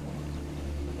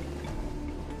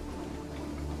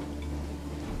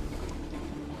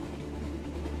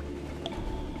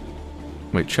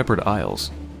 Wait, Shepherd Isles.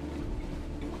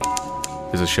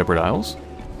 Is this Shepherd Isles?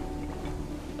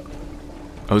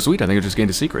 Oh, sweet, I think I just gained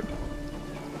a secret.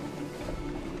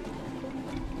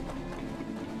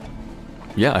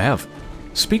 Yeah, I have.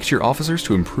 Speak to your officers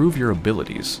to improve your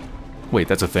abilities. Wait,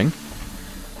 that's a thing?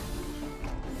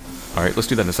 Alright, let's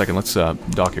do that in a second. Let's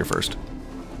dock here first.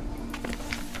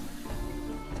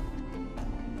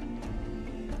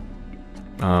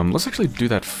 Let's actually do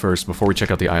that first before we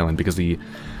check out the island, because the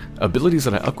abilities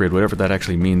that I upgrade, whatever that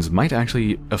actually means, might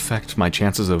actually affect my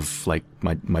chances of, like,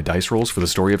 my dice rolls for the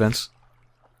story events.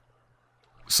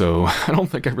 So, I don't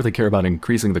think I really care about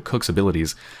increasing the cook's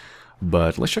abilities,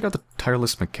 but let's check out the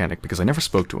tireless mechanic, because I never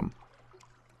spoke to him.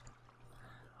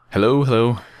 Hello,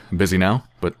 hello. Busy now,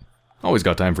 but always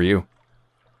got time for you.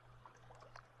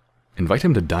 Invite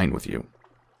him to dine with you.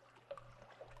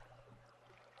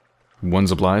 1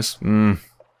 supplies?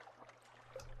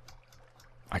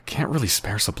 I can't really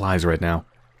spare supplies right now.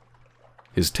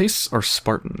 His tastes are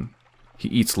Spartan. He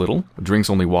eats little, drinks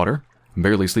only water,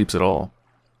 barely sleeps at all.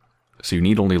 So you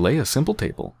need only lay a simple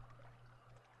table.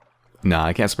 Nah,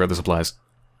 I can't spare the supplies.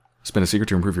 Spend a secret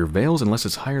to improve your veils unless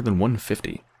it's higher than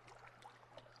 150.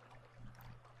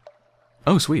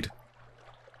 Oh, sweet.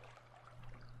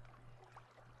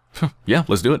 Yeah,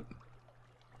 let's do it.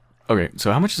 Okay,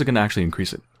 so how much is it going to actually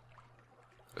increase it?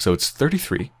 So it's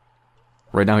 33.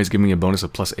 Right now he's giving me a bonus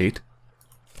of +8.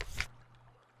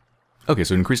 Okay,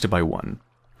 so it increased it by 1.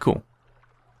 Cool.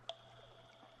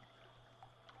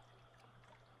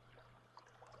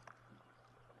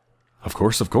 Of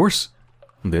course, of course.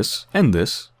 This, and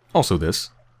this, also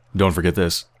this. Don't forget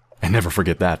this, and never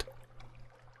forget that.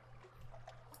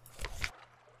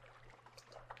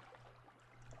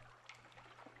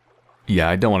 Yeah,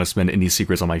 I don't want to spend any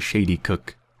secrets on my shady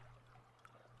cook.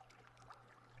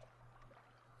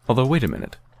 Although, wait a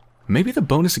minute. Maybe the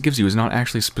bonus it gives you is not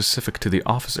actually specific to the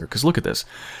officer, because look at this.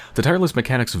 The Tireless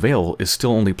Mechanic's Veil is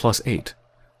still only +8.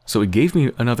 So it gave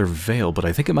me another Veil, but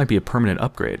I think it might be a permanent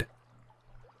upgrade.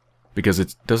 Because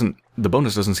it doesn't, the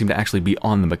bonus doesn't seem to actually be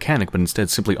on the mechanic, but instead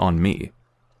simply on me.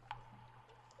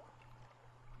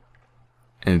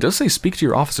 And it does say speak to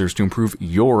your officers to improve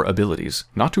your abilities,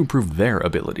 not to improve their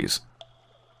abilities.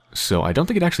 So I don't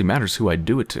think it actually matters who I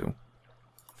do it to.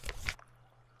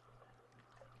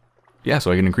 Yeah,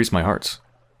 so I can increase my hearts.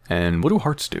 And what do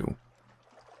hearts do?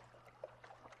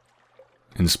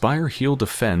 Inspire, heal,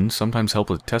 defend, sometimes help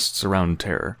with tests around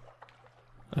terror.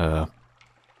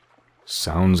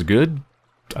 Sounds good.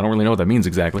 I don't really know what that means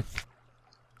exactly.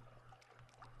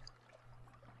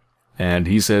 And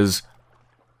he says,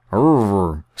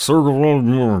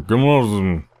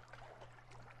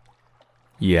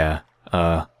 yeah,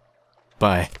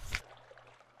 bye.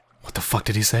 What the fuck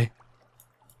did he say?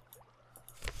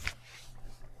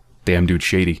 Damn dude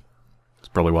shady. That's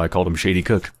probably why I called him Shady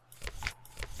Cook.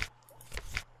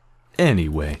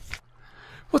 Anyway,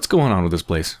 what's going on with this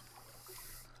place?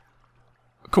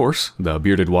 Of course, the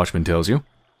bearded watchman tells you,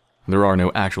 there are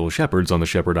no actual shepherds on the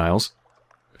Shepherd Isles.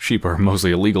 Sheep are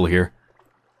mostly illegal here.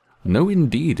 No,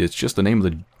 indeed, it's just the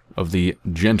name of the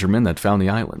gentleman that found the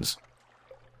islands.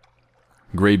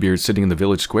 Greybeard sitting in the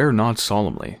village square nods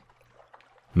solemnly.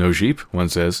 No sheep, one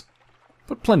says,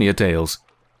 but plenty of tails.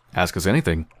 Ask us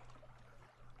anything.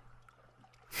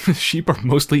 Sheep are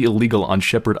mostly illegal on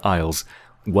Shepherd Isles.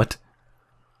 What?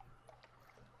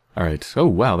 Alright. Oh,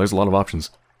 wow, there's a lot of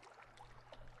options.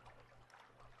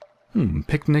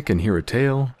 Picnic and hear a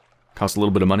tale. Cost a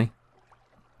little bit of money.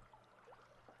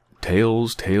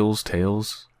 Tales, tales,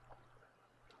 tales.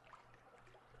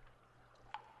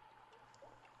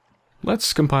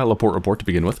 Let's compile a port report to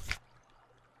begin with.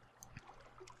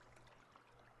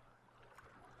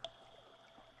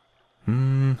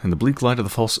 In the bleak light of the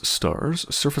false stars,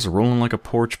 surface rolling like a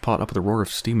porch pot up with a roar of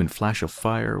steam and flash of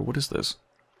fire. What is this?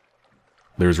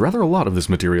 There's rather a lot of this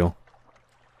material.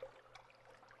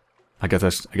 I guess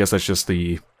that's just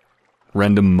the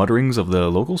random mutterings of the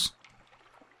locals?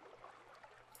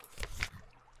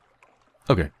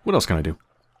 Okay, what else can I do?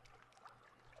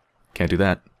 Can't do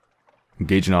that.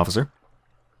 Engage an officer.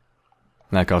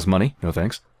 That costs money, no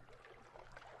thanks.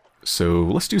 So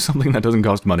let's do something that doesn't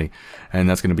cost money, and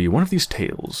that's going to be one of these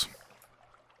tales.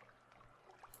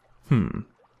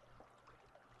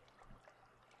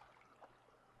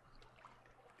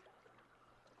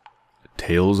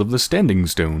 Tales of the Standing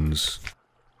Stones.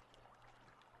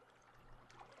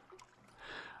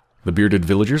 The bearded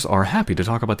villagers are happy to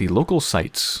talk about the local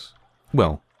sights.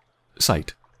 Well,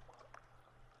 sight.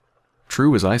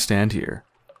 True as I stand here.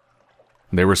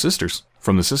 They were sisters,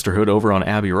 from the sisterhood over on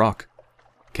Abbey Rock.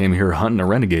 Came here hunting a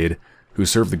renegade who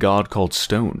served the god called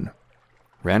Stone.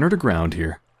 Ran her to ground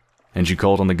here, and she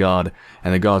called on the god,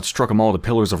 and the god struck 'em all to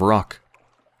pillars of rock.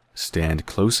 Stand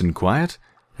close and quiet,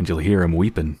 and you'll hear him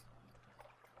weepin'.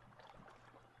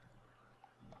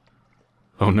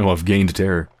 Oh no, I've gained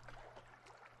terror.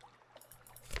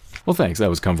 Well thanks, that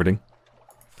was comforting.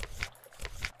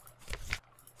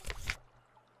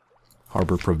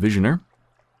 Harbor Provisioner.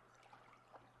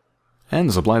 And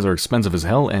the supplies are expensive as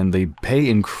hell, and they pay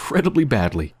incredibly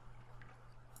badly.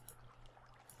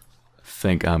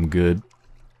 think I'm good.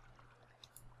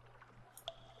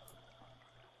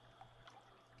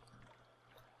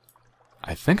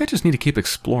 I think I just need to keep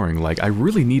exploring. Like, I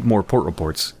really need more port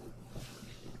reports.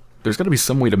 There's got to be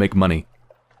some way to make money.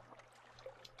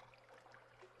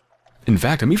 In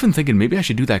fact, I'm even thinking maybe I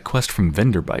should do that quest from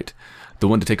Venderbite. The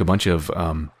one to take a bunch of,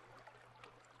 what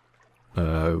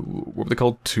were they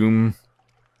called? Tomb...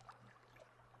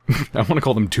 I want to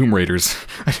call them Tomb Raiders.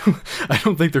 I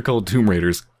don't think they're called Tomb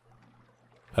Raiders.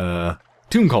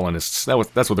 Tomb Colonists.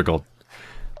 That's what they're called.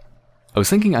 I was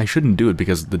thinking I shouldn't do it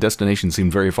because the destination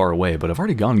seemed very far away, but I've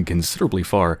already gone considerably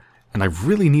far, and I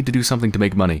really need to do something to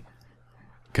make money.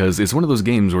 Because it's one of those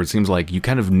games where it seems like you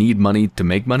kind of need money to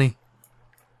make money.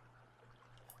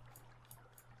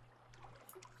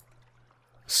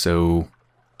 So,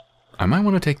 I might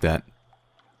want to take that.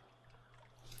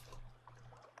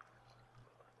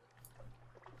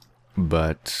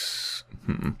 But,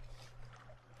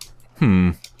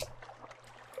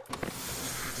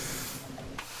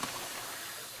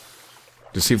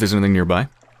 Just see if there's anything nearby.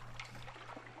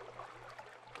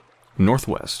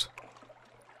 Northwest.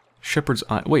 Shepherd's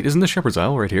Isle. Wait, isn't this Shepherd's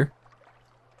Isle right here?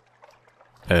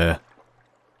 This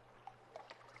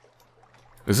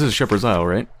is Shepherd's Isle,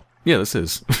 right? Yeah, this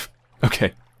is.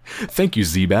 Okay. Thank you,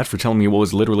 Z-Bat, for telling me what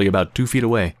was literally about 2 feet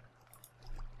away.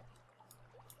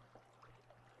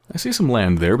 I see some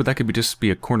land there, but that could just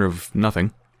be a corner of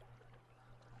nothing.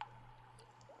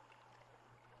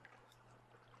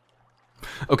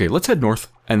 Okay, let's head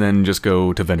north, and then just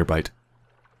go to Venderbite.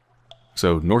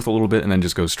 So, north a little bit, and then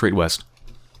just go straight west.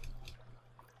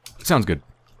 Sounds good.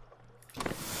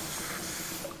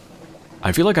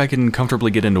 I feel like I can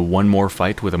comfortably get into one more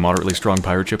fight with a moderately strong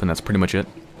pirate ship, and that's pretty much it.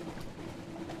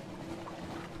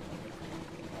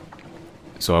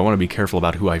 So I want to be careful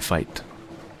about who I fight.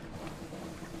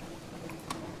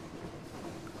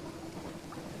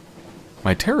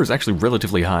 My terror is actually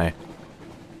relatively high.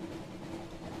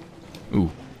 Ooh.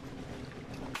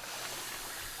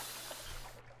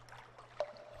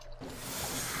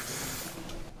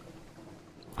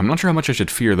 I'm not sure how much I should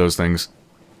fear those things.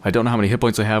 I don't know how many hit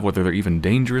points I have, whether they're even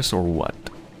dangerous or what.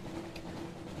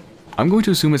 I'm going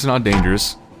to assume it's not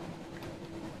dangerous.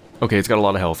 Okay, it's got a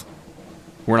lot of health.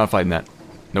 We're not fighting that.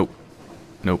 Nope.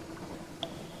 Nope.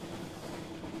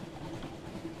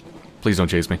 Please don't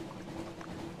chase me.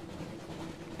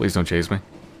 Please don't chase me.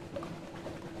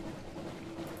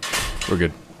 We're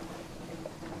good.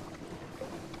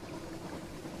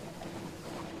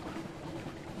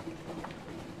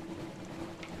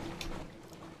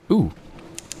 Ooh.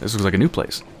 This looks like a new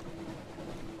place.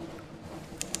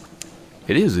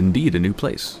 It is indeed a new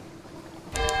place.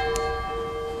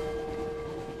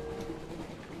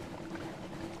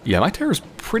 Yeah, my terror is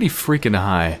pretty freaking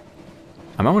high.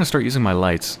 I might want to start using my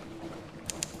lights.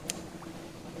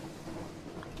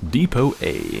 Depot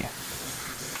A.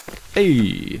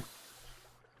 Hey!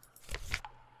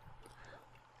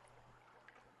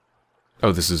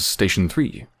 Oh, this is Station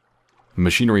 3.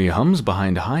 Machinery hums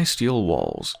behind high steel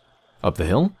walls. Up the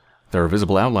hill, there are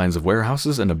visible outlines of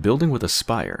warehouses and a building with a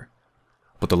spire.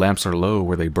 But the lamps are low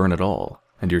where they burn at all,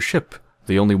 and your ship,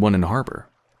 the only one in harbor.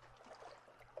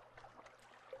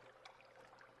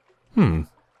 The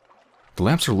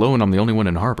lamps are low and I'm the only one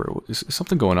in harbor. Is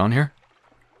something going on here?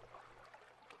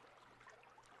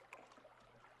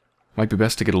 Might be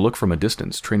best to get a look from a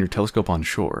distance. Train your telescope on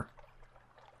shore.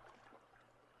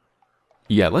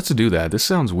 Yeah, let's do that. This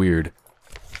sounds weird.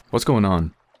 What's going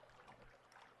on?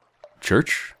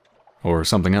 Church? Or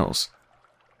something else?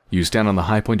 You stand on the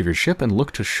high point of your ship and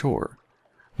look to shore.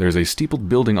 There's a steepled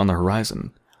building on the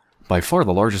horizon. By far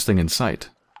the largest thing in sight.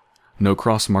 No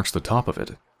cross marks the top of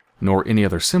it, nor any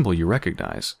other symbol you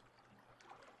recognize.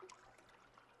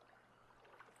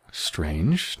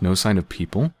 Strange. No sign of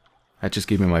people. That just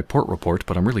gave me my port report,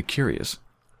 but I'm really curious.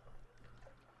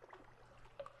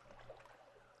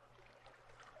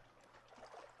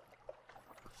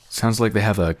 Sounds like they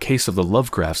have a case of the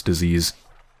Lovecraft's disease.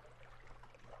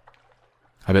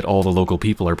 I bet all the local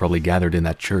people are probably gathered in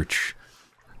that church.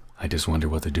 I just wonder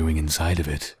what they're doing inside of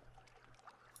it.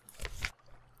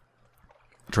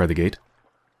 Try the gate.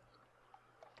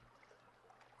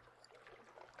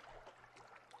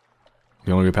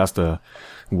 The only way past the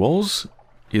walls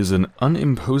is an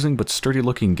unimposing but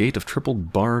sturdy-looking gate of triple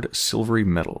barred silvery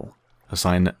metal. A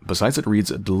sign besides it reads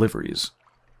Deliveries.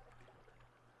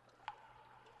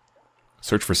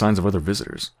 Search for signs of other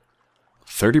visitors.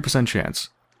 30% chance.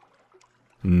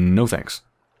 No thanks.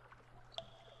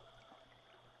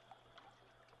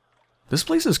 This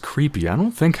place is creepy. I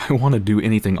don't think I want to do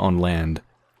anything on land.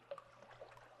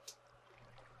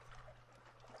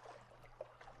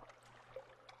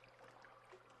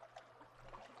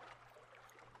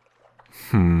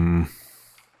 I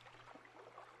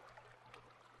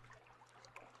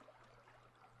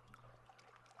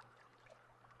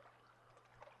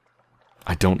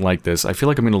don't like this. I feel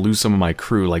like I'm going to lose some of my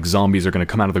crew, like zombies are going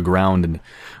to come out of the ground and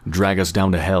drag us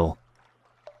down to hell.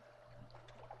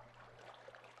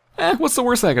 What's the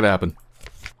worst that could happen?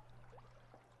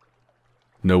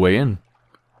 No way in.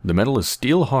 The metal is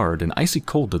steel hard and icy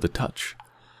cold to the touch.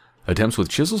 Attempts with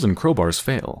chisels and crowbars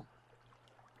fail.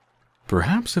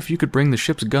 Perhaps if you could bring the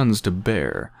ship's guns to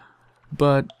bear,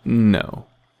 but no.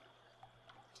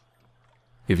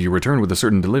 If you return with a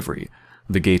certain delivery,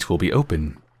 the gate will be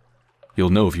open. You'll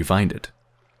know if you find it.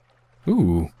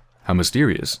 Ooh, how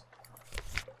mysterious.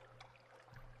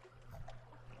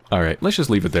 Alright, let's just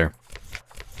leave it there.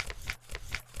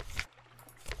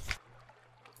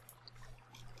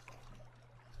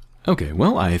 Okay,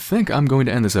 well, I think I'm going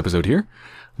to end this episode here.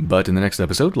 But in the next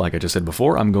episode, like I just said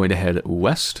before, I'm going to head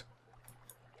west.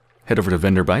 Head over to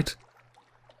Venderbite.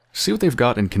 See what they've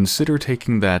got and consider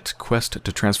taking that quest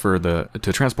to transport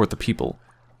the people.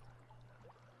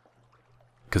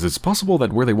 Because it's possible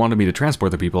that where they wanted me to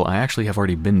transport the people, I actually have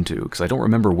already been to, because I don't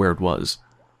remember where it was.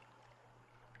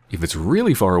 If it's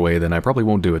really far away, then I probably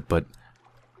won't do it, but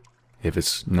if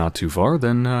it's not too far,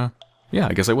 then, yeah,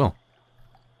 I guess I will.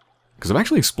 Because I've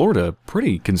actually explored a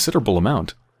pretty considerable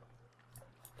amount,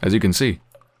 as you can see.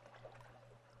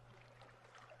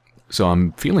 So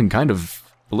I'm feeling kind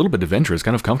of a little bit adventurous,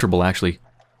 kind of comfortable, actually,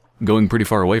 going pretty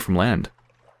far away from land,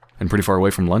 and pretty far away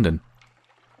from London.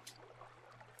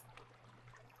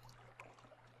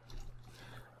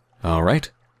 Alright,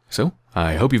 so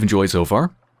I hope you've enjoyed so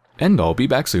far, and I'll be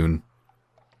back soon.